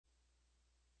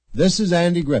This is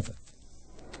Andy Griffith.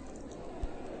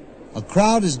 A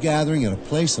crowd is gathering at a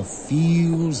place of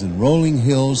fields and rolling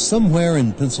hills somewhere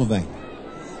in Pennsylvania.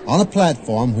 On a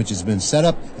platform which has been set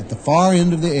up at the far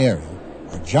end of the area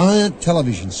are giant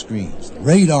television screens,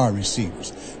 radar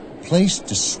receivers, placed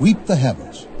to sweep the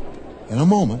heavens. In a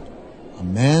moment, a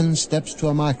man steps to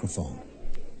a microphone.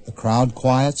 The crowd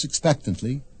quiets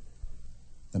expectantly.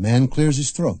 The man clears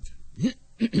his throat,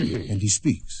 and he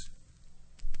speaks.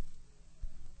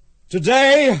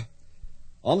 Today,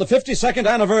 on the 52nd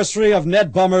anniversary of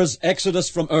Ned Bummer's exodus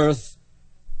from Earth,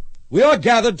 we are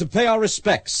gathered to pay our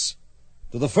respects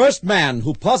to the first man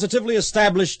who positively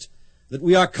established that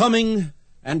we are coming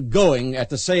and going at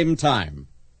the same time.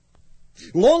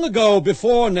 Long ago,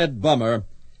 before Ned Bummer,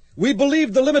 we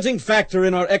believed the limiting factor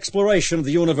in our exploration of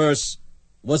the universe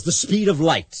was the speed of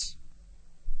light.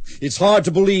 It's hard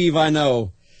to believe, I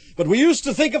know, but we used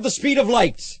to think of the speed of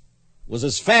light was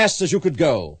as fast as you could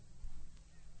go.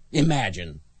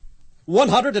 Imagine,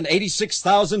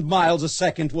 186,000 miles a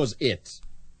second was it.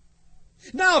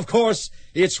 Now, of course,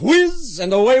 it's whiz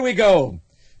and away we go,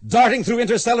 darting through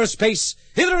interstellar space,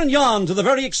 hither and yon to the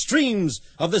very extremes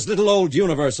of this little old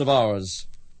universe of ours.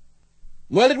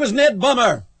 Well, it was Ned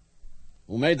Bummer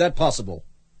who made that possible.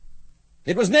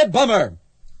 It was Ned Bummer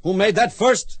who made that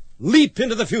first leap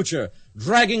into the future,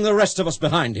 dragging the rest of us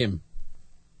behind him.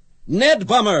 Ned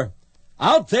Bummer,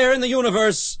 out there in the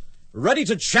universe, ready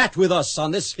to chat with us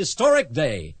on this historic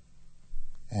day.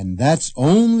 And that's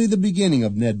only the beginning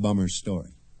of Ned Bummer's story.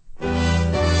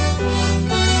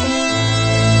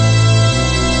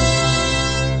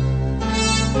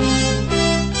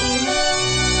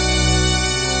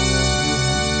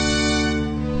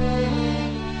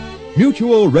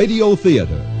 Mutual Radio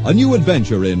Theater, a new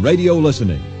adventure in radio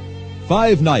listening.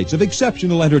 5 nights of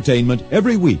exceptional entertainment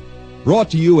every week,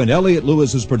 brought to you in Elliott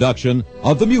Lewis's production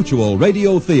of the Mutual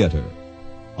Radio Theater.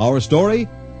 Our story,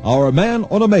 Our Man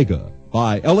on Omega,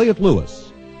 by Elliott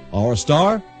Lewis. Our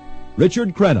star,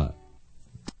 Richard Crenna.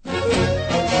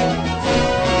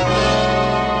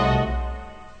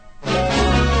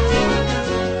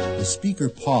 The speaker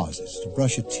pauses to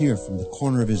brush a tear from the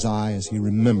corner of his eye as he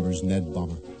remembers Ned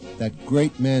Bummer, that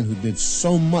great man who did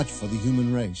so much for the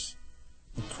human race.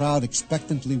 The crowd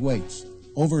expectantly waits.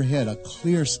 Overhead, a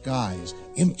clear sky is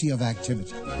empty of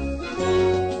activity.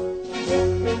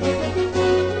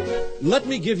 Let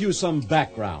me give you some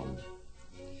background.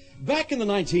 Back in the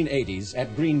 1980s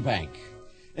at Green Bank,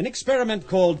 an experiment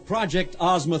called Project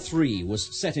Ozma 3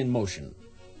 was set in motion.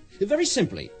 Very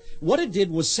simply, what it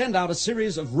did was send out a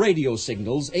series of radio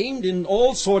signals aimed in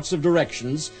all sorts of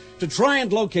directions to try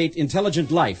and locate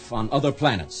intelligent life on other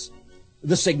planets.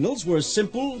 The signals were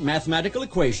simple mathematical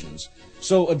equations,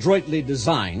 so adroitly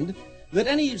designed that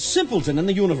any simpleton in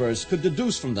the universe could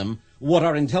deduce from them what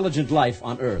our intelligent life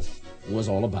on Earth was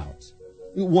all about.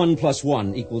 1 +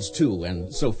 1 = 2,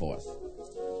 and so forth.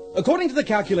 According to the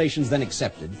calculations then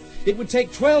accepted, it would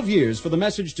take 12 years for the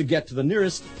message to get to the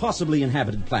nearest possibly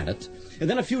inhabited planet, and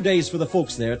then a few days for the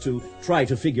folks there to try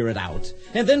to figure it out,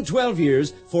 and then 12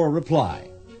 years for a reply.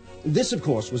 This, of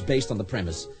course, was based on the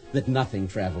premise that nothing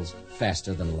travels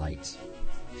faster than light.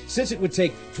 Since it would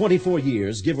take 24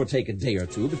 years, give or take a day or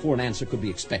two, before an answer could be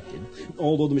expected,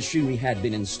 although the machinery had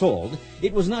been installed,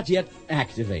 it was not yet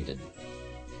activated.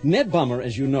 Ned Bummer,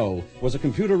 as you know, was a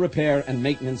computer repair and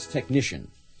maintenance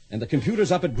technician, and the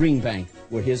computers up at Green Bank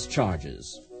were his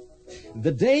charges.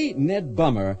 The day Ned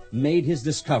Bummer made his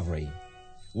discovery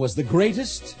was the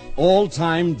greatest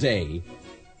all-time day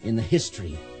in the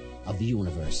history of the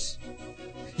universe.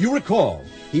 You recall,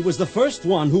 he was the first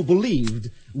one who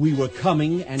believed we were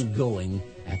coming and going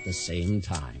at the same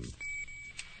time.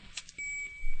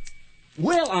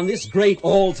 Well, on this great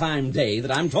all-time day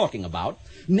that I'm talking about,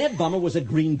 Ned Bummer was at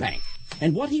Green Bank,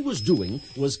 and what he was doing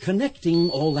was connecting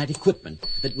all that equipment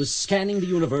that was scanning the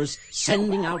universe,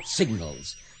 sending out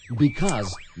signals,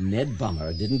 because Ned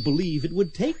Bummer didn't believe it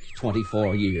would take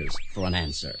 24 years for an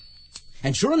answer.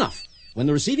 And sure enough, when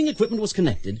the receiving equipment was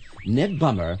connected, Ned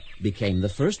Bummer became the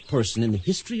first person in the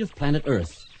history of planet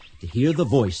Earth to hear the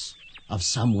voice of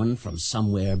someone from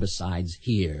somewhere besides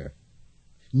here.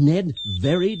 Ned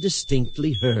very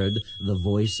distinctly heard the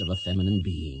voice of a feminine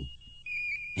being.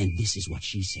 And this is what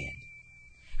she said.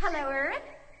 Hello, Earth?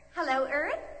 Hello,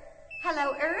 Earth?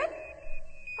 Hello, Earth?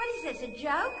 What is this, a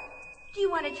joke? Do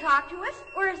you want to talk to us,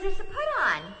 or is this a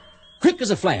put-on? Quick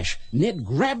as a flash, Ned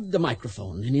grabbed the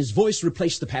microphone, and his voice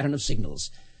replaced the pattern of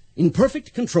signals. In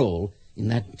perfect control, in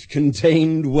that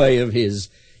contained way of his,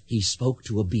 he spoke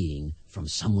to a being from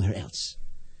somewhere else.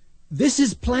 This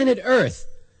is planet Earth.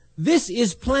 This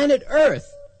is planet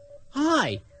Earth.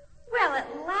 Hi. Well, at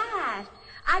last.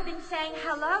 I've been saying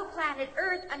hello, planet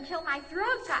Earth, until my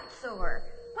throat got sore.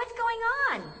 What's going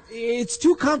on? It's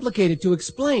too complicated to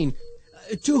explain.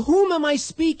 To whom am I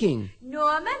speaking?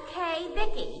 Norma K.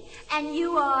 Vicky. And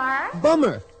you are?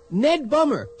 Bummer. Ned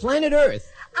Bummer, planet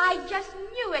Earth. I just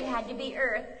knew it had to be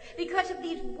Earth because of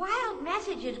these wild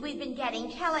messages we've been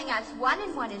getting telling us 1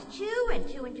 and 1 is 2 and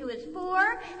 2 and 2 is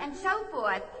 4 and so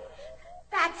forth.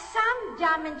 That's some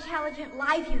dumb, intelligent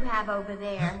life you have over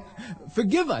there.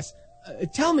 Forgive us.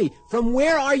 Tell me, from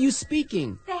where are you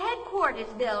speaking? The headquarters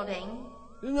building.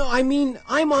 No, I mean,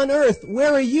 I'm on Earth.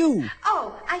 Where are you?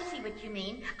 Oh, I see what you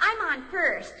mean. I'm on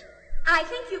First. I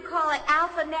think you call it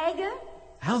Alpha Mega.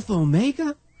 Alpha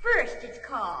Omega? First it's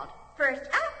called. First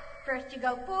up, first you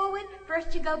go forward,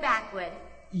 first you go backward.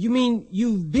 You mean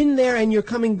you've been there and you're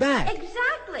coming back?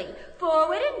 Exactly.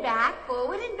 Forward and back,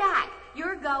 forward and back.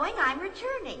 You're going, I'm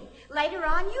returning. Later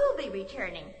on, you'll be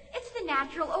returning. It's the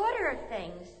natural order of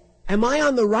things. Am I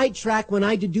on the right track when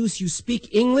I deduce you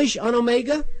speak English on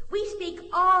Omega? We speak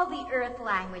all the Earth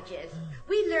languages.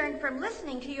 We learned from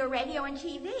listening to your radio and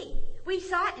TV. We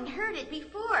saw it and heard it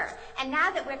before. And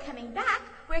now that we're coming back,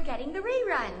 we're getting the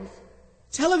reruns.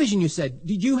 Television, you said.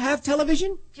 Did you have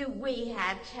television? Do we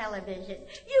have television?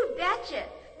 You betcha.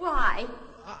 Why?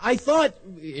 I thought,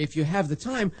 if you have the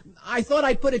time, I thought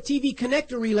I'd put a TV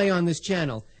connector relay on this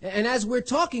channel. And as we're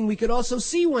talking, we could also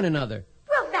see one another.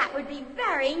 Well, that would be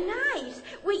very nice.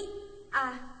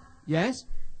 Yes?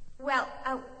 Well,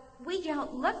 we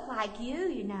don't look like you,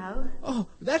 you know. Oh,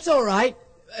 that's all right.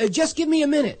 Just give me a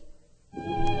minute.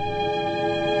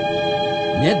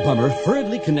 Ned Bummer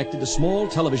hurriedly connected a small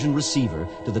television receiver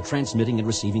to the transmitting and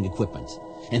receiving equipment.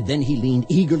 And then he leaned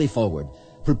eagerly forward,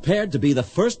 prepared to be the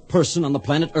first person on the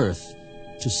planet Earth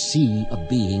to see a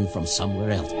being from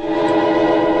somewhere else.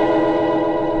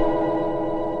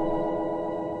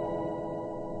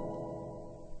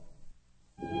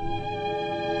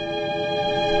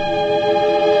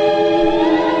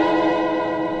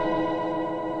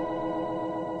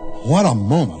 What a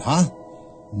moment, huh?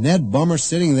 Ned Bummer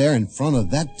sitting there in front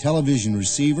of that television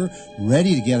receiver,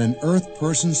 ready to get an Earth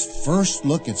person's first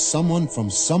look at someone from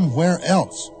somewhere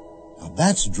else. Now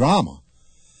that's drama.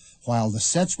 While the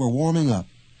sets were warming up,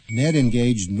 Ned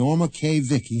engaged Norma K.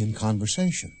 Vicky in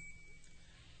conversation.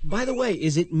 By the way,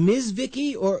 is it Ms.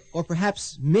 Vicky or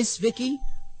perhaps Miss Vicky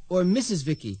or Mrs.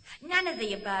 Vicky? None of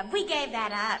the above. We gave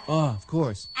that up. Oh, of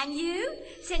course. And you?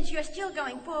 Since you're still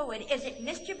going forward, is it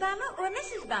Mr. Bummer or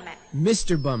Mrs. Bummer?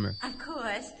 Mr. Bummer. Of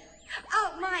course.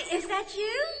 Oh, my, is that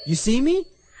you? You see me?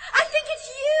 I think it's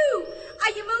you.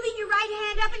 Are you moving your right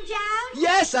hand up and down?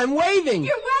 Yes, I'm waving.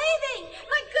 You're waving.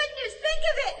 My goodness, think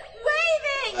of it.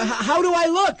 Waving. How do I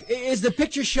look? Is the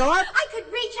picture sharp? I could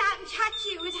reach out and touch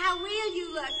you with how real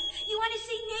you look. You want to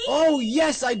see me? Oh,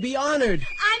 yes, I'd be honored.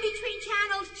 I'm between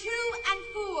channels 2 and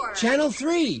 4. Channel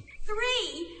 3. 3?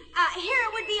 Here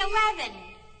it would be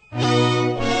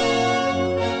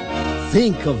 11.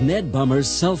 Think of Ned Bummer's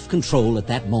self-control at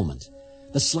that moment.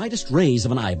 The slightest raise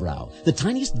of an eyebrow, the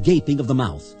tiniest gaping of the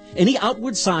mouth, any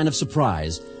outward sign of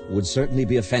surprise would certainly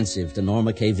be offensive to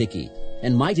Norma K. Vicky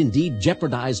and might indeed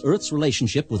jeopardize Earth's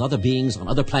relationship with other beings on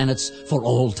other planets for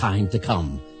all time to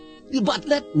come. But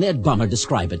let Ned Bummer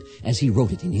describe it as he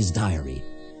wrote it in his diary.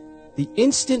 The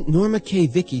instant Norma K.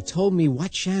 Vicky told me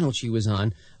what channel she was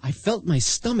on, I felt my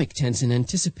stomach tense in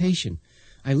anticipation.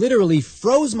 I literally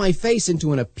froze my face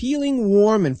into an appealing,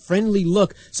 warm, and friendly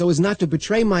look so as not to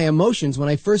betray my emotions when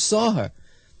I first saw her.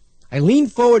 I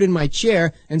leaned forward in my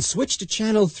chair and switched to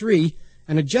channel 3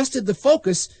 and adjusted the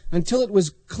focus until it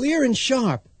was clear and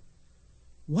sharp.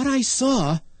 What I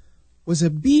saw was a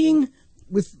being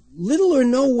with little or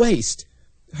no waist,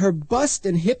 her bust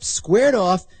and hips squared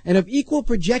off and of equal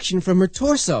projection from her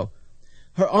torso.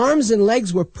 Her arms and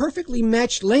legs were perfectly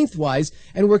matched lengthwise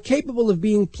and were capable of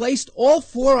being placed all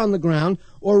 4 on the ground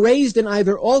or raised in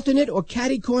either alternate or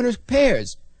catty-corner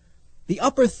pairs. The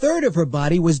upper third of her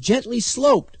body was gently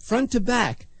sloped, front to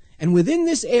back, and within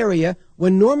this area were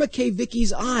Norma K.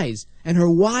 Vicky's eyes and her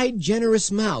wide,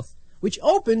 generous mouth, which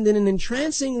opened in an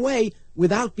entrancing way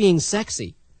without being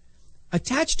sexy.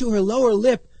 Attached to her lower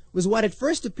lip was what at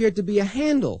first appeared to be a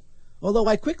handle, although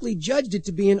I quickly judged it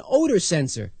to be an odor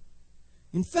sensor.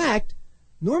 In fact,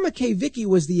 Norma K. Vicky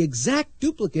was the exact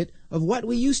duplicate of what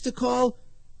we used to call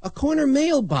a corner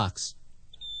mailbox.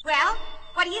 Well,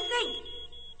 what do you think?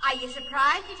 Are you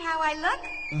surprised at how I look?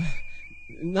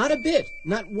 Not a bit.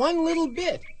 Not one little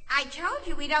bit. I told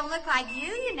you we don't look like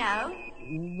you know.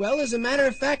 Well, as a matter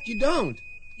of fact, you don't.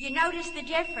 You noticed the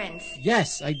difference?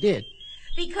 Yes, I did.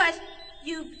 Because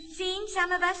you've seen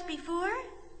some of us before?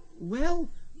 Well...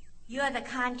 You're the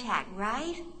contact,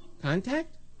 right?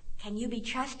 Contact? Can you be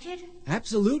trusted?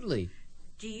 Absolutely.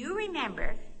 Do you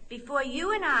remember, before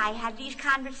you and I had these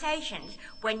conversations,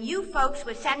 when you folks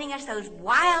were sending us those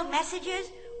wild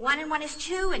messages, 1 and 1 is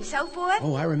 2 and so forth?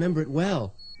 Oh, I remember it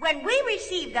well. When we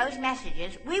received those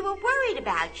messages, we were worried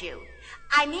about you.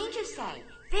 I mean to say,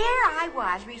 there I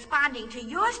was responding to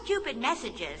your stupid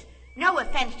messages, no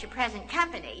offense to present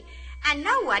company, and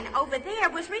no one over there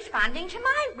was responding to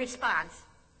my response.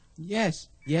 Yes.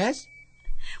 Yes?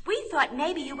 We thought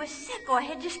maybe you were sick or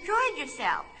had destroyed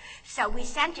yourself. So we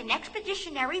sent an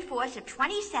expeditionary force of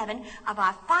 27 of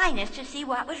our finest to see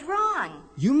what was wrong.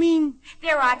 You mean?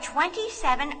 There are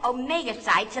 27 Omega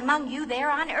sites among you there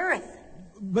on Earth.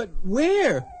 But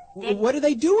where? What are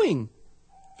they doing?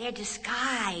 They're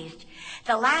disguised.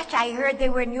 The last I heard, they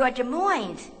were in your Des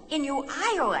Moines, in your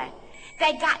Iowa.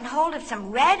 They'd gotten hold of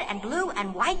some red and blue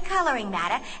and white coloring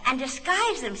matter and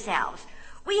disguised themselves.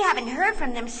 We haven't heard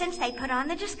from them since they put on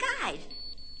the disguise.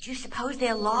 Do you suppose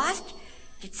they're lost?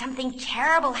 Did something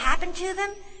terrible happen to them?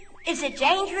 Is it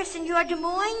dangerous in your Des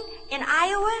Moines, in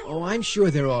Iowa? Oh, I'm sure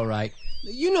they're all right.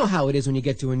 You know how it is when you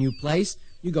get to a new place.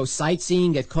 You go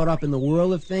sightseeing, get caught up in the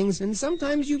whirl of things, and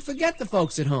sometimes you forget the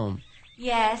folks at home.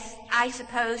 Yes, I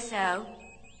suppose so.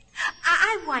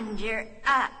 I wonder,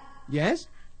 Yes?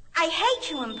 I hate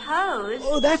to impose.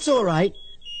 Oh, that's all right.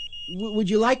 Would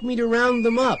you like me to round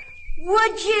them up?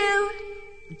 Would you?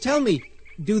 Tell me,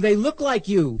 do they look like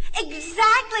you?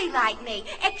 Exactly like me,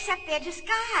 except they're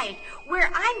disguised. Where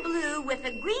I'm blue with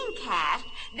a green cast,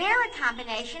 they're a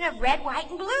combination of red, white,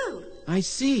 and blue. I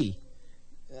see.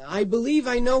 I believe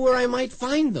I know where I might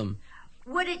find them.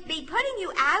 Would it be putting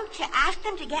you out to ask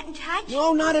them to get in touch?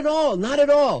 No, not at all, not at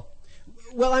all.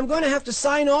 Well, I'm going to have to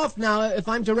sign off now if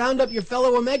I'm to round up your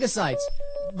fellow Omegasites.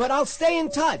 But I'll stay in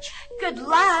touch. Good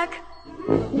luck.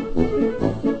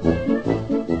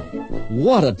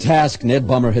 What a task Ned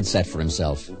Bummer had set for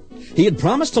himself. He had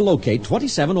promised to locate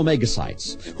 27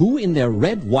 Omegasites, who, in their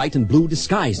red, white, and blue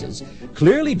disguises,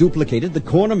 clearly duplicated the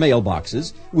corner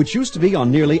mailboxes, which used to be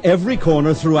on nearly every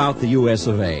corner throughout the U.S.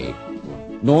 of A.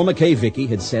 Norma K. Vicky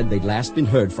had said they'd last been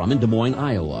heard from in Des Moines,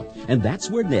 Iowa, and that's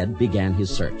where Ned began his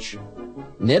search.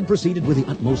 Ned proceeded with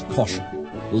the utmost caution,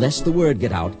 lest the word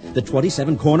get out that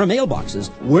 27 corner mailboxes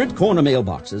weren't corner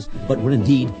mailboxes, but were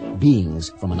indeed beings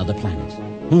from another planet.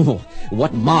 Oh,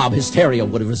 what mob hysteria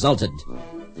would have resulted!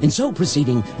 And so,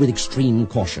 proceeding with extreme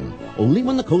caution, only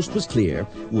when the coast was clear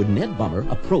would Ned Bummer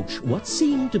approach what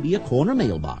seemed to be a corner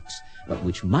mailbox, but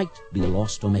which might be a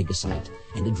lost Omegasite,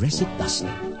 and address it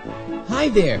thusly. Hi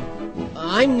there.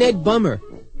 I'm Ned Bummer.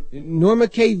 Norma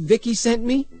K. Vicky sent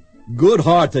me? Good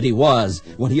heart that he was.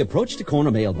 When he approached a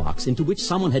corner mailbox into which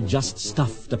someone had just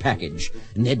stuffed a package,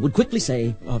 Ned would quickly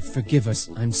say, Forgive us.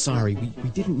 I'm sorry. We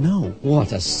didn't know.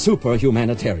 What a super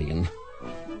humanitarian.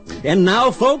 And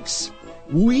now, folks,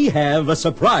 we have a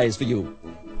surprise for you.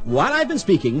 While I've been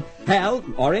speaking, Hal,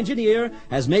 our engineer,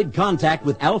 has made contact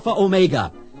with Alpha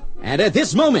Omega. And at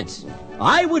this moment,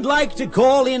 I would like to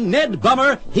call in Ned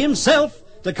Bummer himself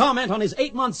to comment on his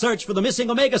 8-month search for the missing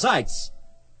Omegasites.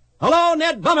 Hello,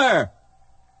 Ned Bummer!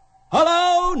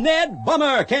 Hello, Ned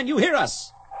Bummer! Can you hear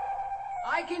us?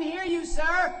 I can hear you,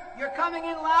 sir. You're coming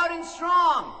in loud and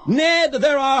strong. Ned,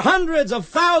 there are hundreds of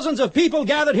thousands of people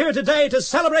gathered here today to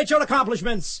celebrate your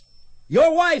accomplishments.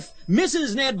 Your wife,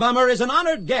 Mrs. Ned Bummer, is an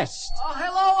honored guest. Oh,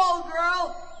 hello, old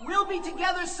girl. We'll be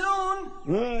together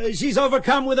soon. She's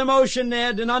overcome with emotion,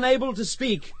 Ned, and unable to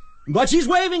speak. But she's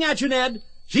waving at you, Ned.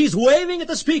 She's waving at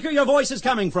the speaker your voice is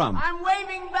coming from. I'm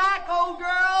waving back, old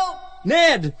girl.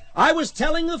 Ned, I was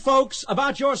telling the folks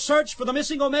about your search for the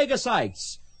missing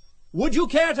Omegasites. Would you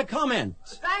care to comment?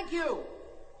 Thank you.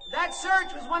 That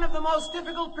search was one of the most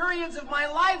difficult periods of my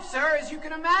life, sir, as you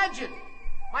can imagine.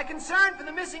 My concern for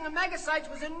the missing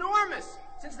Omegasites was enormous,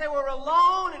 since they were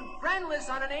alone and friendless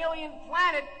on an alien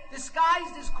planet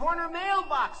disguised as corner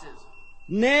mailboxes.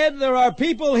 Ned, there are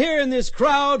people here in this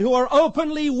crowd who are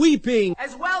openly weeping.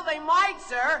 As well they might,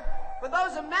 sir. For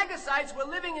those Omegasites were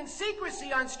living in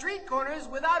secrecy on street corners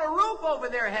without a roof over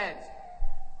their heads.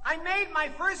 I made my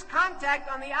first contact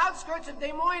on the outskirts of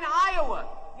Des Moines, Iowa,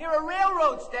 near a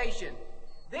railroad station.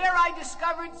 There I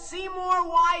discovered Seymour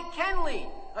Y.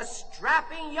 Kenley, a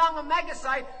strapping young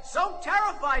Omegasite so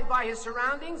terrified by his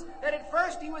surroundings that at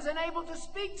first he was unable to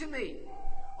speak to me.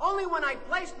 Only when I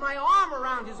placed my arm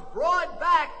around his broad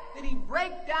back did he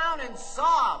break down and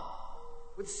sob.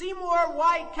 With Seymour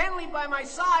Y. Kenley by my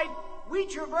side, we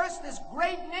traversed this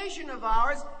great nation of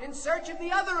ours in search of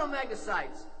the other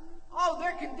Omegasites. Oh,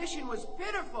 their condition was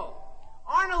pitiful.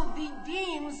 Arnold V.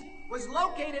 Deems was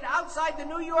located outside the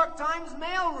New York Times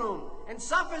mailroom, and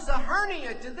suffers a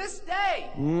hernia to this day.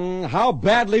 How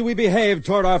badly we behaved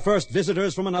toward our first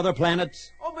visitors from another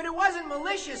planet. Oh, but it wasn't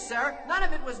malicious, sir. None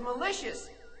of it was malicious.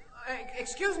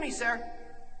 Excuse me, sir.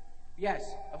 Yes,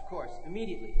 of course,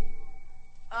 immediately.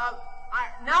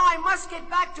 Now I must get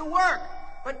back to work.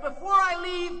 But before I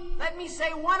leave, let me say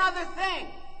one other thing.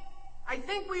 I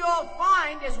think we all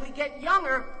find, as we get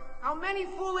younger, how many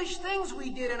foolish things we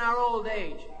did in our old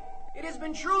age. It has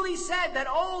been truly said that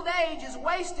old age is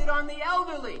wasted on the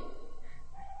elderly.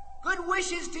 Good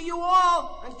wishes to you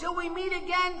all until we meet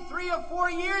again 3 or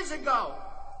 4 years ago.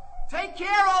 Take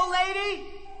care, old lady.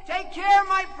 Take care,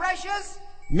 my precious.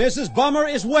 Mrs. Bummer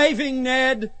is waving,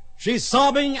 Ned. She's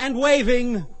sobbing and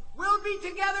waving. We'll be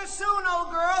together soon, old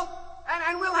girl,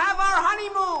 and we'll have our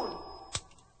honeymoon.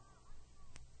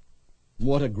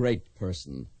 What a great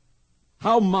person.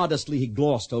 How modestly he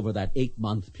glossed over that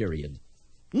 8-month period.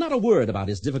 Not a word about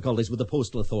his difficulties with the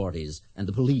postal authorities and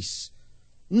the police.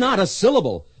 Not a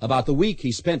syllable about the week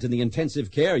he spent in the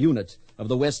intensive care unit of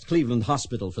the West Cleveland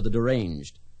Hospital for the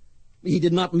Deranged. He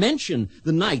did not mention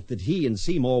the night that he and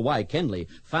Seymour Y. Kenley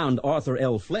found Arthur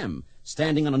L. Flem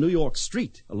standing on a New York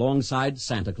street alongside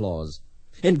Santa Claus.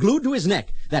 And glued to his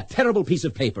neck, that terrible piece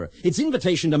of paper, its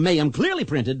invitation to Mayhem clearly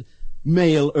printed,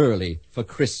 "Mail early for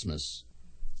Christmas."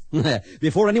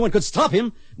 Before anyone could stop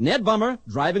him, Ned Bummer,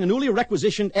 driving a newly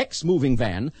requisitioned ex-moving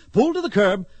van, pulled to the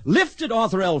curb, lifted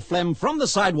Arthur L. Flem from the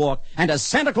sidewalk, and as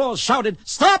Santa Claus shouted,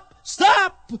 "Stop!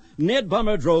 Stop!" Ned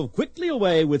Bummer drove quickly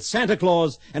away with Santa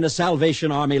Claus and a Salvation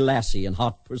Army lassie in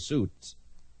hot pursuit.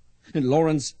 And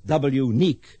Lawrence W.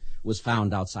 Neek was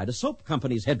found outside a soap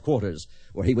company's headquarters,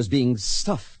 where he was being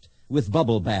stuffed with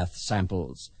bubble bath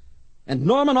samples. And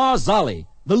Norman R. Zolly,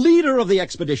 the leader of the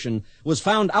expedition, was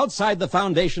found outside the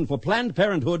Foundation for Planned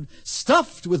Parenthood,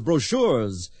 stuffed with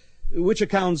brochures, which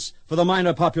accounts for the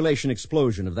minor population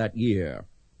explosion of that year.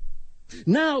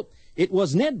 Now, it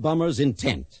was Ned Bummer's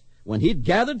intent, when he'd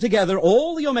gathered together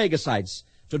all the Omega sites,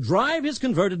 to drive his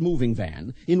converted moving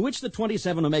van, in which the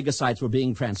 27 Omega sites were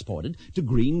being transported, to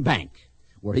Green Bank,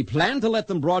 where he planned to let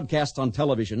them broadcast on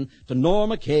television to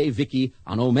Norma K. Vicky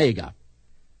on Omega.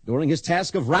 During his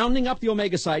task of rounding up the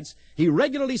Omega sites, he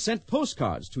regularly sent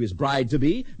postcards to his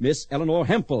bride-to-be, Miss Eleanor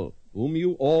Hempel, whom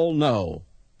you all know.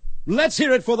 Let's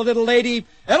hear it for the little lady,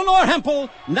 Eleanor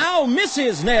Hempel, now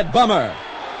Mrs. Ned Bummer.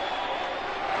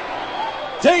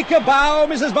 Take a bow,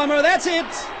 Mrs. Bummer, that's it.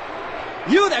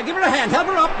 You there, give her a hand, help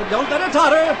her up, but don't let her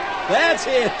totter. That's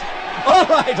it.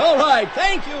 All right,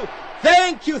 thank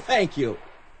you.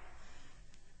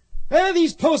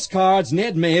 These postcards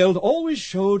Ned mailed always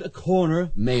showed a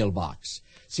corner mailbox,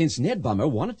 since Ned Bummer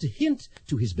wanted to hint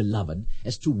to his beloved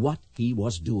as to what he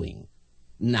was doing.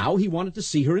 Now he wanted to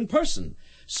see her in person,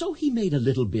 so he made a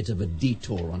little bit of a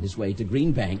detour on his way to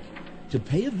Green Bank to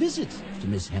pay a visit to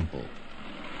Miss Hempel.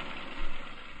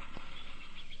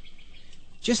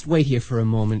 Just wait here for a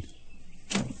moment.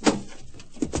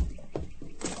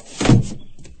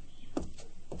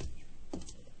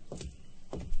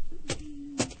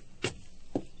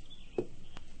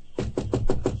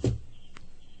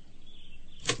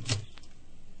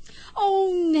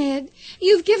 Oh, Ned,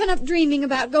 you've given up dreaming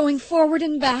about going forward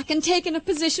and back and taken a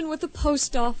position with the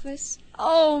post office.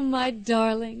 Oh, my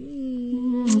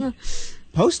darling.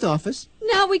 Post office?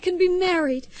 Now we can be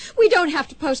married. We don't have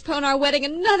to postpone our wedding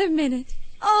another minute.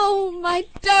 Oh, my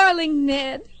darling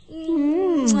Ned.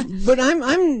 But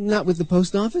I'm not with the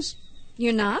post office.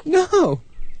 You're not? No.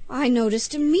 I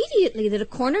noticed immediately that a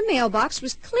corner mailbox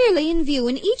was clearly in view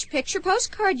in each picture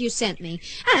postcard you sent me,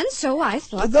 and so I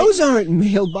thought Those aren't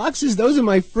mailboxes. Those are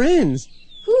my friends.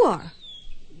 Who are?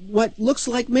 What looks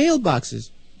like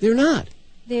mailboxes. They're not.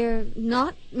 They're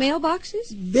not mailboxes?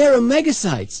 They're Omega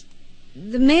sites.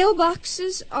 The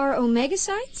mailboxes are Omega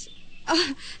sites?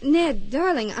 Ned,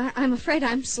 darling, I'm afraid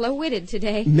I'm slow-witted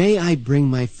today. May I bring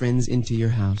my friends into your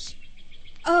house?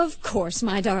 Of course,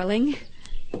 my darling.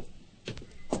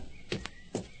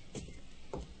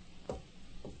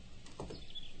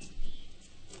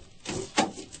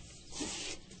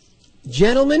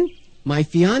 Gentlemen, my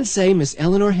fiancée, Miss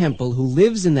Eleanor Hempel, who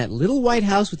lives in that little white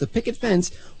house with the picket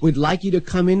fence, would like you to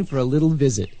come in for a little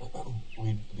visit.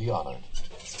 We'd be honored.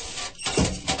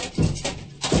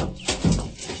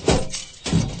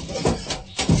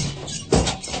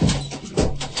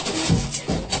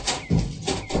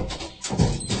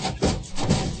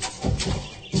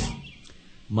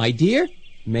 My dear,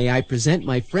 may I present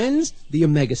my friends, the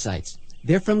Omega sites.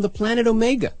 They're from the planet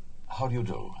Omega. How do you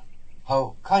do?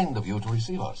 How kind of you to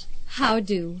receive us. How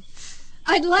do?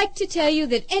 I'd like to tell you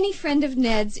that any friend of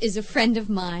Ned's is a friend of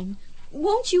mine.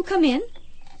 Won't you come in?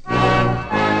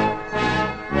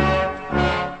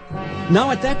 Now,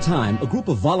 at that time, a group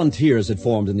of volunteers had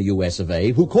formed in the U.S. of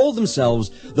A. who called themselves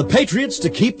the Patriots to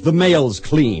Keep the Mails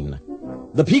Clean.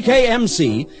 The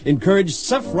PKMC encouraged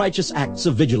self-righteous acts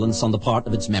of vigilance on the part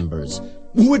of its members,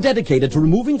 who were dedicated to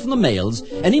removing from the mails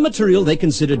any material they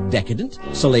considered decadent,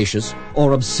 salacious,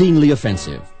 or obscenely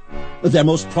offensive. Their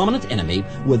most prominent enemy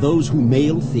were those who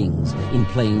mail things in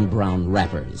plain brown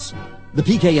wrappers. The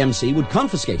PKMC would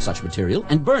confiscate such material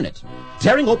and burn it,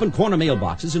 tearing open corner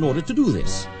mailboxes in order to do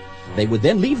this. They would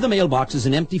then leave the mailboxes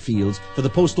in empty fields for the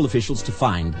postal officials to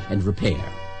find and repair.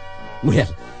 Well,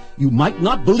 you might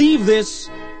not believe this,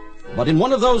 but in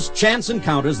one of those chance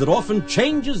encounters that often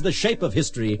changes the shape of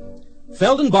history,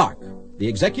 Feldon Bark, the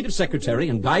executive secretary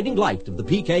and guiding light of the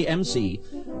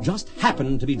PKMC, just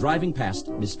happened to be driving past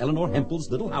Miss Eleanor Hempel's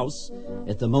little house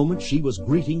at the moment she was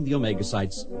greeting the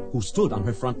Omegasites who stood on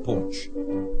her front porch.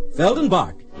 Feldon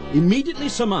Bark immediately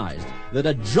surmised that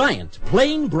a giant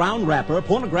plain brown wrapper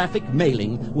pornographic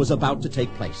mailing was about to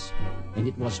take place, and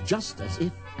it was just as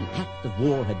if an act of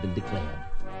war had been declared.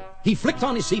 He flicked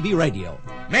on his CB radio.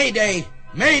 Mayday!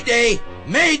 Mayday!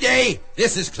 Mayday!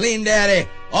 This is Clean Daddy.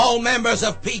 All members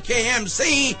of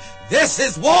PKMC, this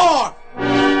is war!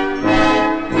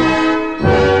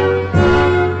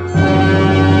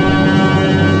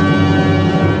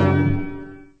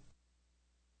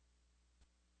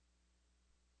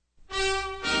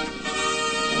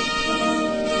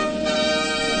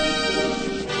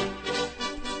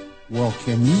 Well,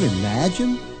 can you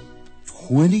imagine?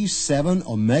 27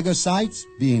 Omegasites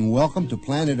being welcomed to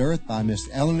planet Earth by Miss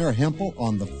Eleanor Hempel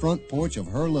on the front porch of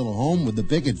her little home with the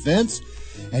picket fence.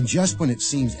 And just when it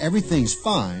seems everything's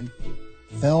fine,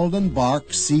 Feldon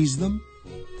Bark sees them,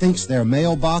 thinks they're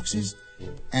mailboxes,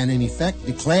 and in effect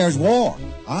declares war.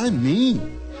 I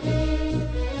mean.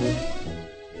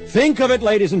 Think of it,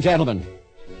 ladies and gentlemen.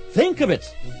 Think of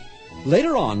it.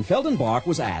 Later on, Feldon Bark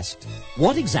was asked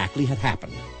what exactly had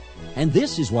happened. And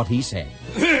this is what he said.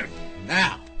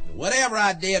 Now, whatever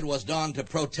I did was done to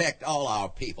protect all our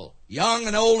people, young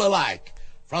and old alike,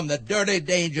 from the dirty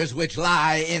dangers which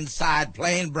lie inside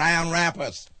plain brown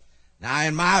wrappers. Now,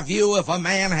 in my view, if a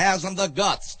man hasn't the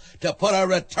guts to put a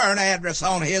return address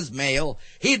on his mail,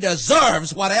 he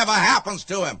deserves whatever happens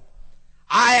to him.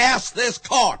 I ask this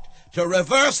court to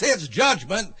reverse its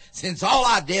judgment, since all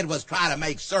I did was try to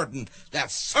make certain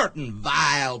that certain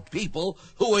vile people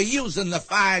who were using the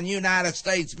fine United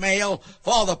States mail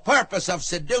for the purpose of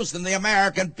seducing the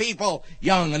American people,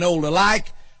 young and old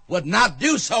alike, would not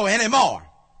do so anymore.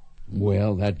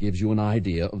 Well, that gives you an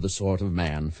idea of the sort of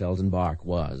man Feldon Bark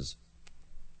was.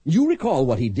 You recall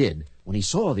what he did when he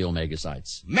saw the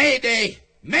Omegasites. Mayday!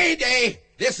 Mayday!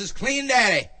 This is Clean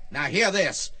Daddy. Now hear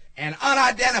this. An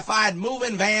unidentified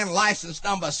moving van, license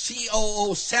number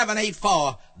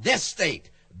C00784, this state,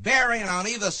 bearing on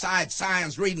either side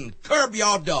signs reading, "Curb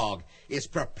Your Dog," is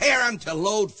preparing to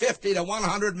load 50 to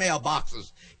 100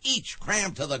 mailboxes, each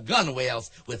crammed to the gunwales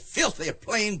with filthy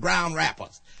plain brown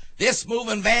wrappers. This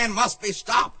moving van must be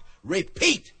stopped.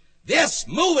 Repeat, this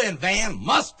moving van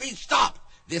must be stopped.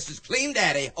 This is Clean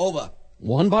Daddy, over.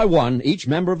 One by one, each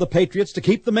member of the Patriots to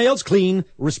Keep the Mails Clean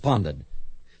responded.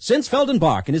 Since Feldon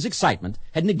Bark, in his excitement,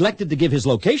 had neglected to give his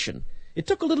location, it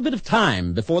took a little bit of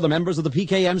time before the members of the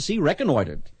PKMC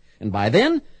reconnoitered. And by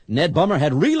then, Ned Bummer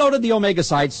had reloaded the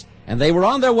Omegasites, and they were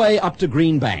on their way up to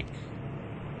Green Bank.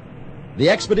 The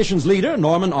expedition's leader,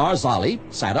 Norman R. Zolli,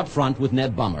 sat up front with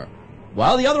Ned Bummer,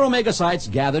 while the other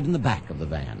Omegasites gathered in the back of the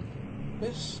van.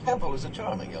 Miss Hempel is a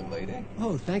charming young lady.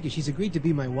 Oh, thank you. She's agreed to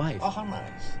be my wife. Oh, how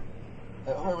nice.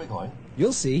 Where are we going?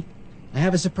 You'll see. I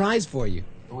have a surprise for you.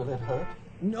 Will it hurt?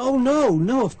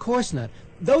 No, of course not.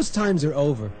 Those times are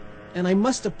over. And I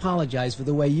must apologize for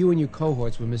the way you and your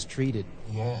cohorts were mistreated.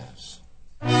 Yes.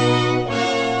 Well,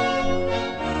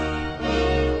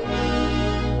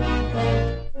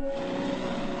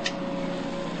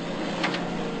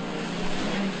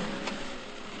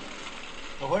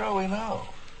 where are we now?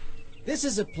 This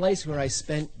is a place where I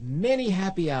spent many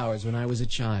happy hours when I was a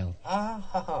child.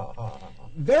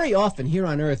 Very often here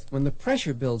on Earth, when the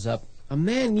pressure builds up, a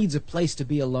man needs a place to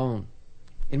be alone.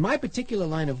 In my particular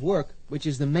line of work, which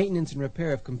is the maintenance and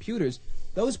repair of computers,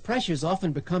 those pressures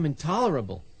often become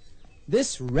intolerable.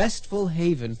 This restful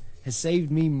haven has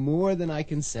saved me more than I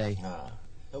can say.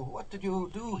 What did you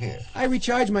do here? I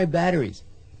recharge my batteries.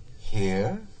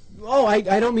 Here? Oh, I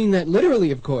don't mean that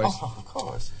literally, of course. Oh, of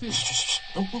course. Shh.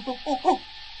 Don't look.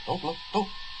 Don't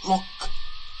look.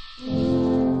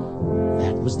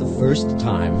 That was the first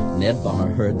time Ned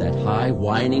Bummer heard that high,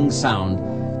 whining sound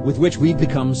with which we've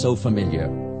become so familiar.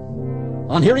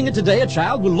 On hearing it today, a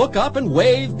child will look up and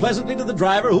wave pleasantly to the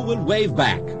driver, who will wave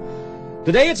back.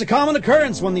 Today it's a common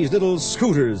occurrence when these little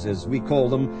scooters, as we call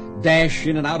them, dash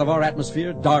in and out of our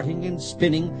atmosphere, darting and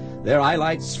spinning, their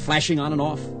eyelights flashing on and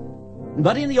off.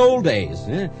 But in the old days,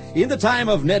 in the time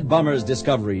of Ned Bummer's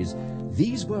discoveries,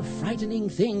 these were frightening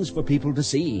things for people to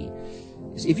see.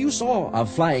 If you saw a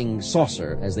flying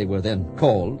saucer, as they were then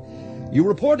called, you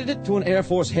reported it to an Air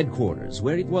Force headquarters,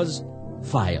 where it was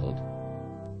filed.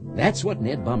 That's what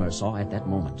Ned Bummer saw at that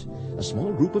moment. A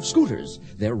small group of scooters,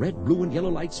 their red, blue, and yellow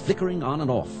lights flickering on and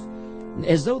off.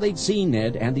 As though they'd seen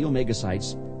Ned and the Omega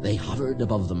sites, they hovered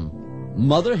above them,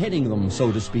 mother-heading them,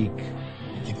 so to speak.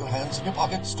 Keep your hands in your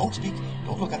pockets. Don't speak.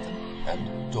 Don't look at them.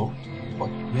 And don't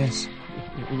point. Yes,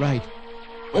 right.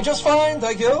 We're just fine,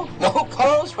 thank you. No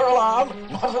cause for alarm.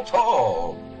 Not at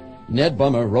all. Ned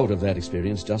Bummer wrote of that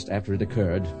experience just after it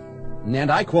occurred.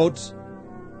 And I quote,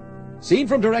 "Seen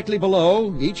from directly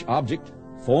below, each object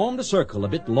formed a circle a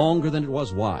bit longer than it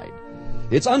was wide.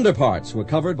 Its underparts were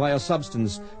covered by a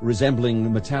substance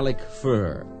resembling metallic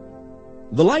fur.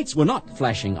 The lights were not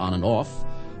flashing on and off,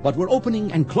 but were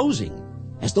opening and closing,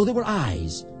 as though they were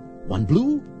eyes, one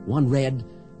blue, one red,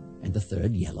 and the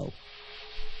third yellow."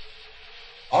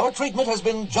 Our treatment has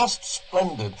been just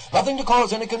splendid. Nothing to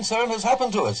cause any concern has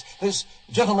happened to us. This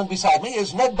gentleman beside me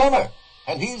is Ned Bummer,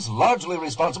 and he's largely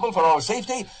responsible for our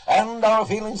safety and our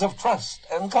feelings of trust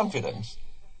and confidence.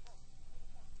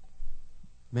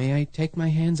 May I take my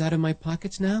hands out of my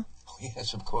pockets now? Oh,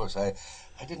 yes, of course. I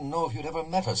didn't know if you'd ever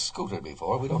met a scooter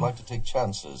before. We don't like to take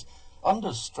chances.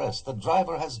 Under stress, the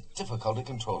driver has difficulty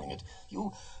controlling it.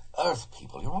 You Earth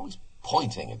people, you're always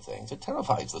pointing at things. It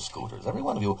terrifies the scooters. Every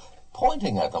one of you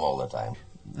pointing at them all the time.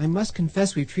 I must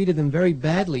confess we've treated them very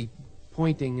badly,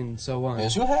 pointing and so on.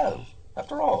 Yes, you have.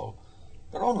 After all,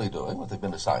 they're only doing what they've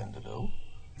been assigned to do.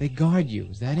 They guard you,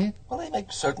 is that it? Well, they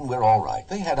make certain we're all right.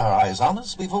 They had our eyes on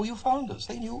us before you found us.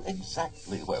 They knew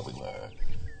exactly where we were.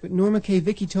 But Norma K.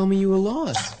 Vicky told me you were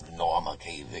lost. Norma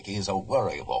K. Vicky is a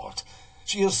worrywart.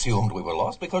 She assumed we were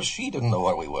lost because she didn't know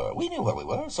where we were. We knew where we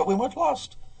were, so we weren't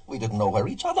lost. We didn't know where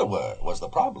each other were, was the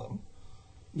problem.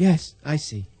 Yes, I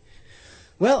see.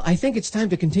 Well, I think it's time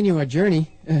to continue our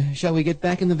journey. Shall we get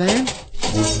back in the van?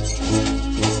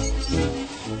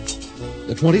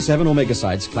 The 27 Omega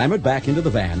sites clambered back into the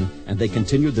van, and they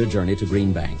continued their journey to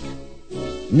Green Bank.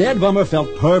 Ned Bummer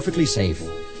felt perfectly safe,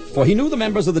 for he knew the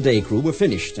members of the day crew were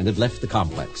finished and had left the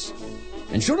complex.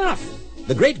 And sure enough,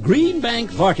 the great Green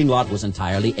Bank parking lot was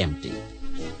entirely empty.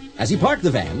 As he parked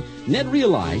the van, Ned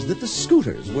realized that the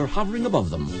scooters were hovering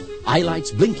above them,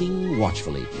 eyelights blinking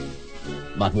watchfully.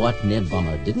 But what Ned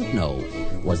Bummer didn't know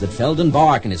was that Feldon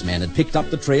Bark and his men had picked up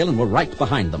the trail and were right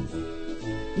behind them.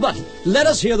 But let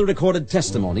us hear the recorded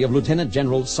testimony of Lieutenant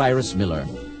General Cyrus Miller.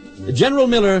 General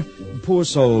Miller, poor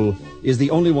soul, is the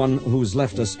only one who's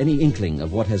left us any inkling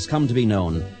of what has come to be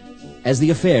known as the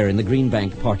affair in the Green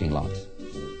Bank parking lot.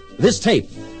 This tape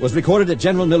was recorded at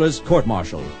General Miller's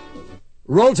court-martial.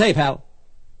 Roll tape, Hal.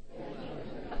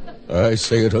 I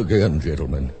say it again,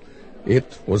 gentlemen.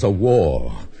 It was a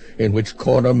war in which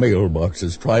corner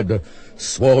mailboxes tried to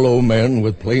swallow men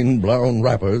with plain brown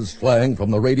wrappers flying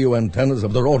from the radio antennas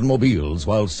of their automobiles,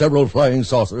 while several flying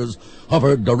saucers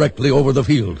hovered directly over the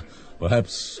field,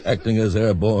 perhaps acting as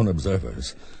airborne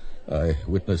observers. I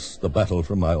witnessed the battle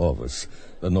from my office.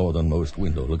 The northernmost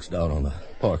window looks down on the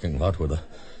parking lot where the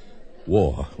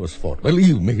war was fought.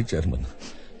 Believe me, gentlemen,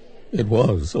 it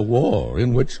was a war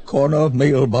in which corner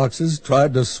mailboxes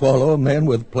tried to swallow men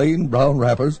with plain brown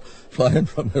wrappers flying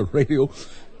from their radio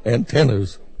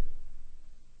antennas.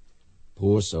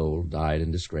 Poor soul died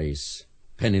in disgrace,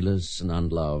 penniless and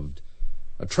unloved.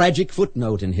 A tragic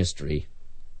footnote in history.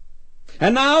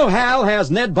 And now Hal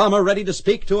has Ned Bummer ready to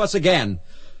speak to us again.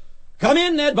 Come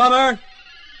in, Ned Bummer.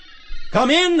 Come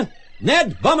in,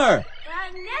 Ned Bummer.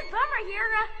 Ned Bummer here.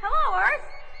 Hello, Earth.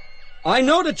 I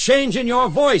note a change in your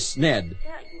voice, Ned.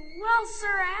 Well,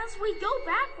 sir, as we go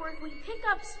backward, we pick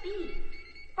up speed.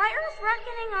 By Earth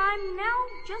reckoning, I'm now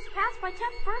just past my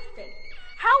 10th birthday.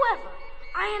 However,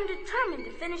 I am determined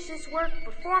to finish this work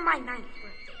before my 9th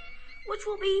birthday, which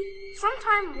will be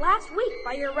sometime last week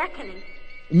by your reckoning.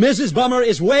 Mrs. Bummer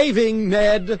is waving,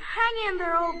 Ned. Hang in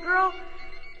there, old girl.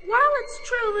 While it's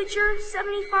true that you're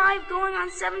 75 going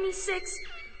on 76,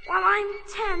 while I'm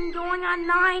 10 going on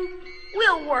 9,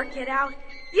 we'll work it out.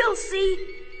 You'll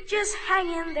see. Just hang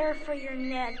in there for your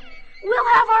Ned.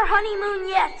 We'll have our honeymoon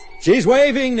yet. She's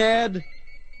waving, Ned.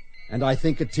 And I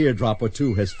think a teardrop or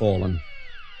two has fallen.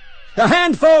 A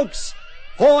hand, folks,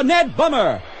 for Ned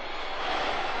Bummer.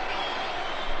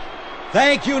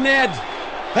 Thank you, Ned.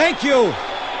 Thank you.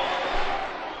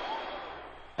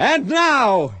 And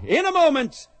now, in a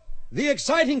moment, the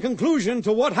exciting conclusion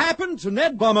to what happened to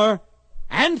Ned Bummer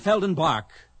and Feldenbach,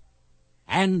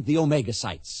 and the Omega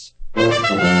sites.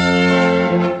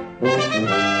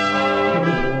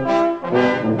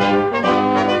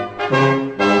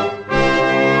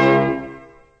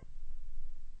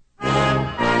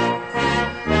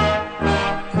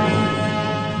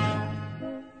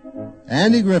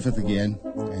 Andy Griffith again,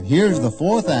 and here's the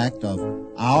fourth act of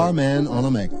Our Man on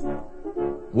Omega.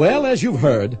 Well, as you've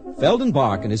heard,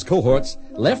 Feldenbach and his cohorts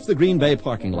left the Green Bay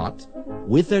parking lot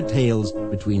with their tails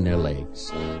between their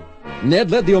legs.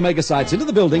 Ned led the Omega sites into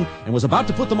the building and was about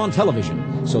to put them on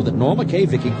television so that Norma K.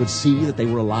 Vicky could see that they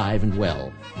were alive and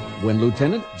well, when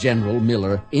Lieutenant General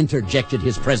Miller interjected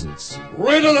his presence.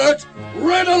 Red alert!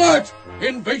 Red alert!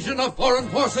 Invasion of foreign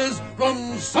forces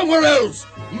from somewhere else!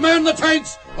 Man the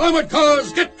tanks! Armored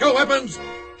cars! Get your weapons!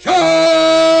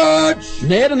 Charge!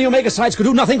 Ned and the Omega sites could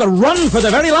do nothing but run for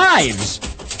their very lives.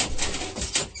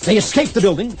 They escaped the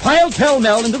building, piled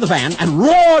pell-mell into the van, and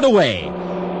roared away.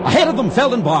 Ahead of them,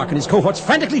 Feldenbach and his cohorts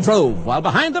frantically drove, while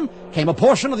behind them came a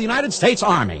portion of the United States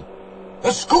Army.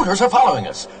 The scooters are following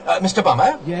us. Mr.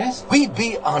 Bummer? Yes? We'd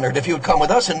be honored if you'd come with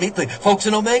us and meet the folks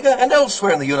in Omega and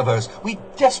elsewhere in the universe. We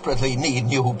desperately need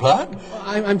new blood.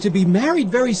 I'm to be married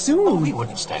very soon. Oh, we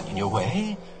wouldn't stand in your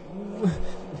way.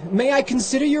 May I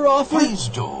consider your offer? Please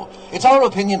do. It's our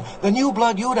opinion the new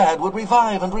blood you'd add would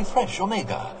revive and refresh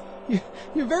Omega.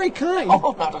 You're very kind.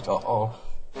 Oh, not at all.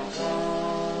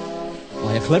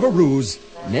 By a clever ruse,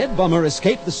 Ned Bummer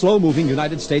escaped the slow-moving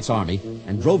United States Army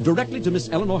and drove directly to Miss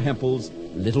Eleanor Hempel's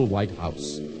little white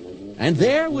house. And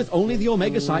there, with only the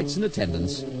Omega sites in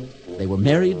attendance, they were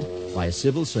married by a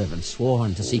civil servant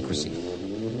sworn to secrecy.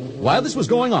 While this was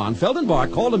going on,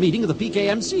 Feldenbach called a meeting of the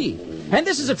PKMC, and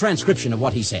this is a transcription of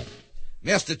what he said.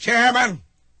 Mr. Chairman,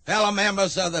 fellow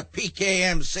members of the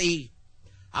PKMC,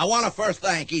 I want to first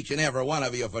thank each and every one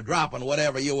of you for dropping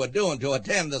whatever you were doing to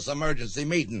attend this emergency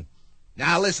meeting.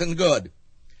 Now listen good.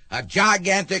 A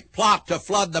gigantic plot to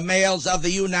flood the mails of the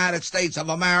United States of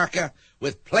America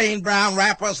with plain brown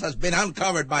wrappers has been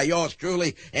uncovered by yours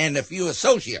truly and a few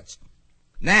associates.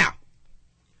 Now,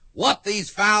 what these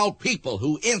foul people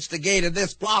who instigated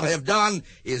this plot have done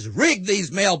is rig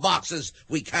these mailboxes,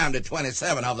 we counted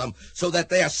 27 of them, so that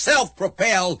they are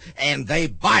self-propelled and they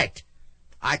bite.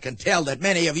 I can tell that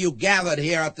many of you gathered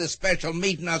here at this special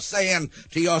meeting are saying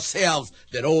to yourselves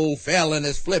that old Felon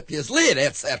has flipped his lid,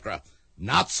 etc.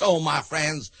 Not so, my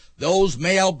friends. Those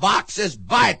mailboxes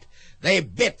bite. They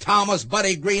bit Thomas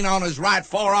Buddy Green on his right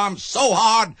forearm so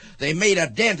hard they made a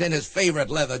dent in his favorite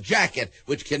leather jacket,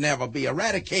 which can never be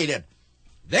eradicated.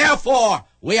 Therefore,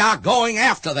 we are going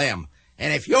after them.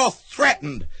 And if you're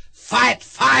threatened, fight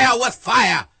fire with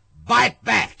fire. Bite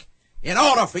back. In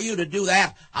order for you to do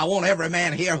that, I want every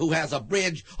man here who has a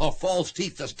bridge or false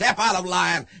teeth to step out of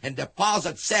line and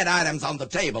deposit said items on the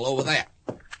table over there.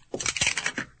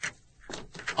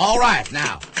 All right,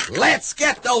 now, let's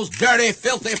get those dirty,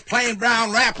 filthy, plain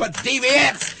brown wrapper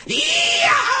deviants.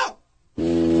 Yeah!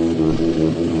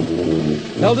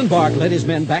 Feldenbach led his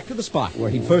men back to the spot where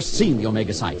he'd first seen the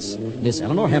Omega sites, Miss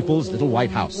Eleanor Hempel's little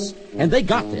white house. And they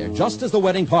got there just as the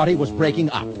wedding party was breaking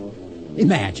up.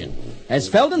 Imagine, as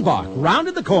Feldenbach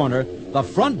rounded the corner, the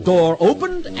front door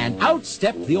opened and out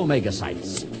stepped the Omega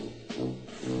sites.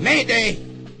 Mayday!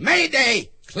 Mayday!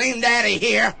 Clean Daddy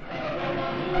here.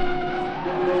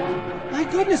 My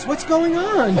goodness, what's going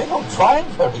on? They don't drive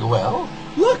very well.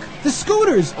 Look, the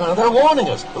scooters. They're warning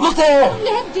us. Look there!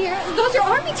 Ned, dear, those are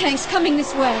army tanks coming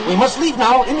this way. We must leave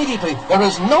now, immediately. There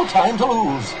is no time to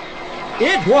lose.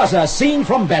 It was a scene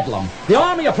from Bedlam. The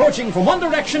army approaching from one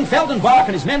direction, Feldenbach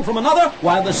and his men from another,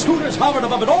 while the scooters hovered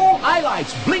above it all,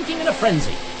 eyelights blinking in a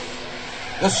frenzy.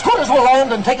 The scooters will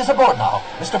land and take us aboard now.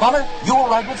 Mr. Bummer, you will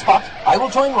ride with Spot. I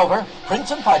will join Rover. Prince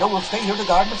and Fido will stay here to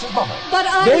guard Mrs. Bummer.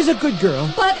 But There's a good girl.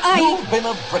 You've been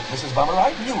a brick, Mrs. Bummer.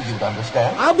 I knew you'd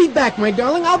understand. I'll be back, my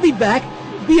darling. I'll be back.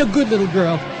 Be a good little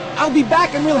girl. I'll be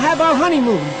back and we'll have our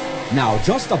honeymoon. Now,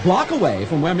 just a block away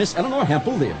from where Miss Eleanor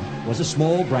Hempel lived was a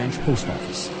small branch post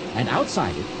office. And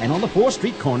outside it, and on the 4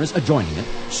 street corners adjoining it,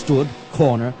 stood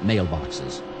corner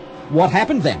mailboxes. What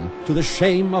happened then, to the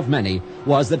shame of many,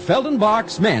 was that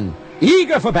Feldenbach's men,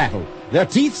 eager for battle, their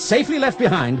teeth safely left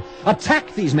behind,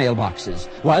 attacked these mailboxes,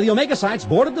 while the Omega sites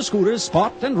boarded the scooters,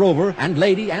 Spot and Rover and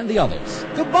Lady and the others.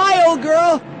 Goodbye, old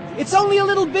girl. It's only a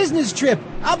little business trip.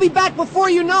 I'll be back before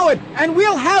you know it, and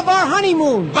we'll have our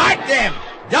honeymoon. Bite them!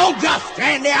 Don't just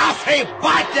stand there. I'll say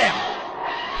bite them!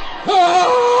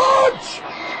 Charge!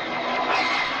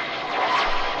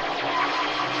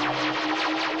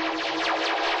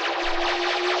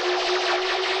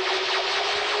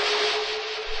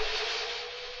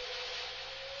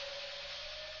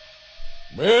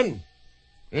 Men,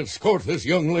 Escort this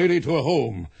young lady to a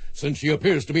home, since she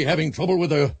appears to be having trouble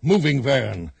with a moving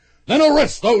van. Then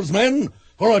arrest those men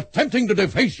for attempting to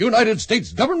deface United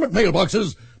States government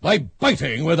mailboxes by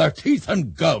biting with their teeth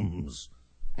and gums.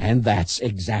 And that's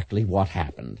exactly what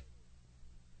happened.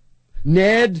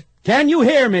 Ned, can you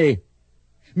hear me?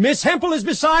 Miss Hempel is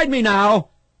beside me now,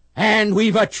 and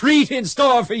we've a treat in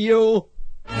store for you.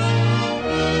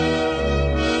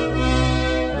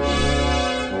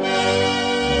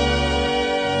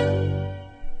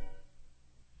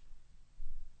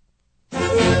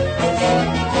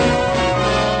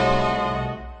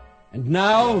 And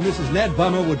now, Mrs. Ned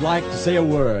Bummer would like to say a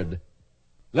word.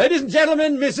 Ladies and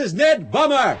gentlemen, Mrs. Ned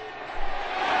Bummer.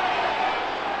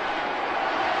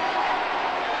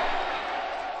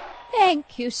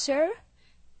 Thank you, sir.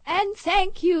 And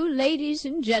thank you, ladies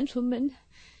and gentlemen.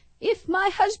 If my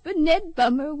husband Ned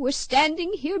Bummer were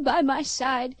standing here by my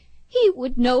side, he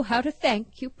would know how to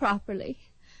thank you properly.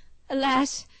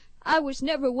 Alas, I was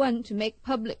never one to make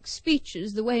public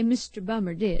speeches the way Mr.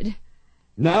 Bummer did.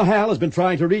 Now Hal has been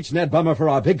trying to reach Ned Bummer for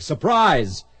our big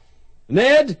surprise.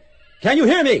 Ned, can you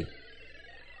hear me?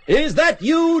 Is that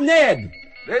you, Ned?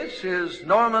 This is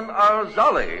Norman R.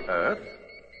 Zolly, Earth.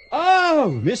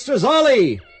 Oh, Mr.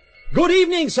 Zolly. Good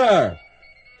evening, sir.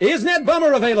 Is Ned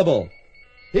Bummer available?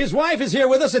 His wife is here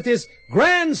with us at this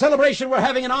grand celebration we're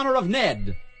having in honor of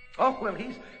Ned. Oh, well,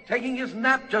 he's taking his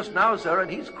nap just now, sir,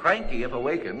 and he's cranky if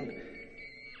awakened.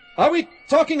 Are we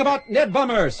talking about Ned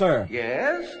Bummer, sir?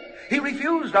 Yes. He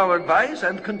refused our advice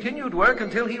and continued work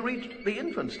until he reached the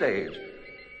infant stage.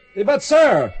 But,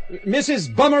 sir,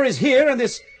 Mrs. Bummer is here, and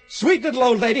this sweet little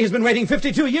old lady has been waiting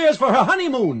 52 years for her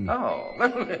honeymoon. Oh,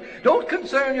 well, don't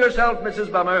concern yourself, Mrs.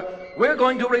 Bummer. We're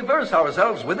going to reverse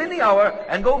ourselves within the hour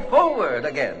and go forward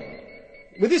again.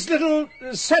 With this little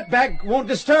setback won't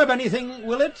disturb anything,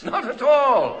 will it? Not at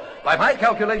all. By my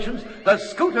calculations, the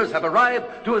scooters have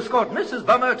arrived to escort Mrs.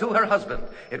 Bummer to her husband.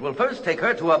 It will first take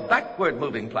her to a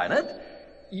backward-moving planet.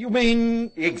 You mean...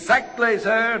 Exactly,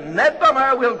 sir. Ned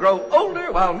Bummer will grow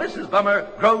older while Mrs. Bummer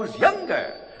grows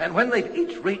younger. And when they've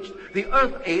each reached the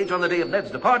Earth age on the day of Ned's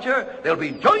departure, they'll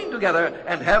be joined together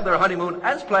and have their honeymoon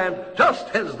as planned, just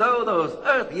as though those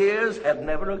Earth years had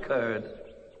never occurred.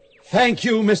 Thank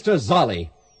you, Mr.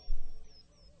 Zolly.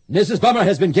 Mrs. Bummer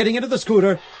has been getting into the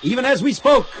scooter, even as we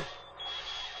spoke.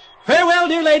 Farewell,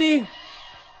 dear lady.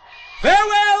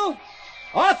 Farewell.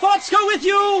 Our thoughts go with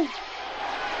you.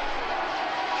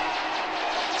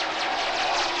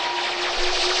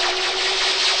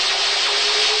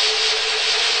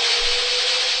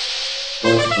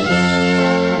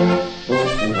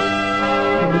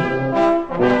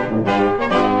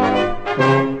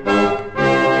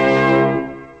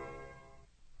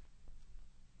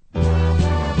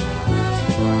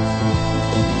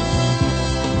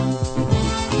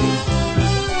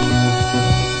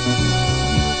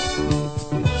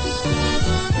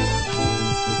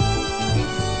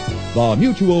 The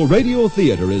Mutual Radio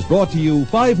Theater is brought to you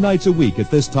 5 nights a week at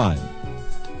this time.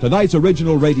 Tonight's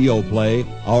original radio play,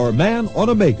 Our Man on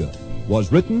Omega,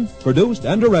 was written, produced,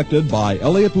 and directed by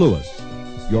Elliott Lewis.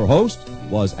 Your host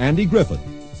was Andy Griffin.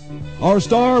 Our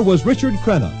star was Richard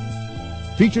Crenna.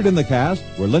 Featured in the cast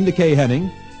were Linda K.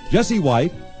 Henning, Jesse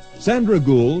White, Sandra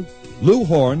Gould, Lou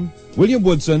Horn, William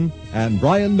Woodson, and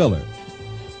Brian Miller.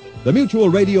 The Mutual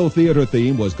Radio Theater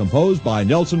theme was composed by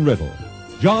Nelson Riddle.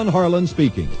 John Harlan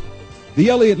speaking. The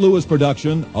Elliott Lewis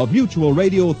production of Mutual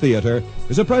Radio Theater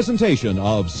is a presentation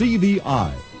of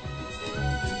CVI.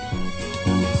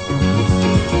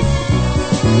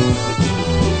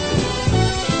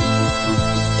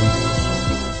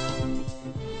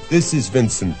 This is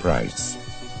Vincent Price.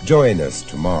 Join us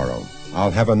tomorrow.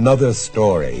 I'll have another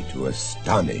story to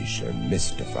astonish and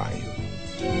mystify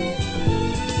you.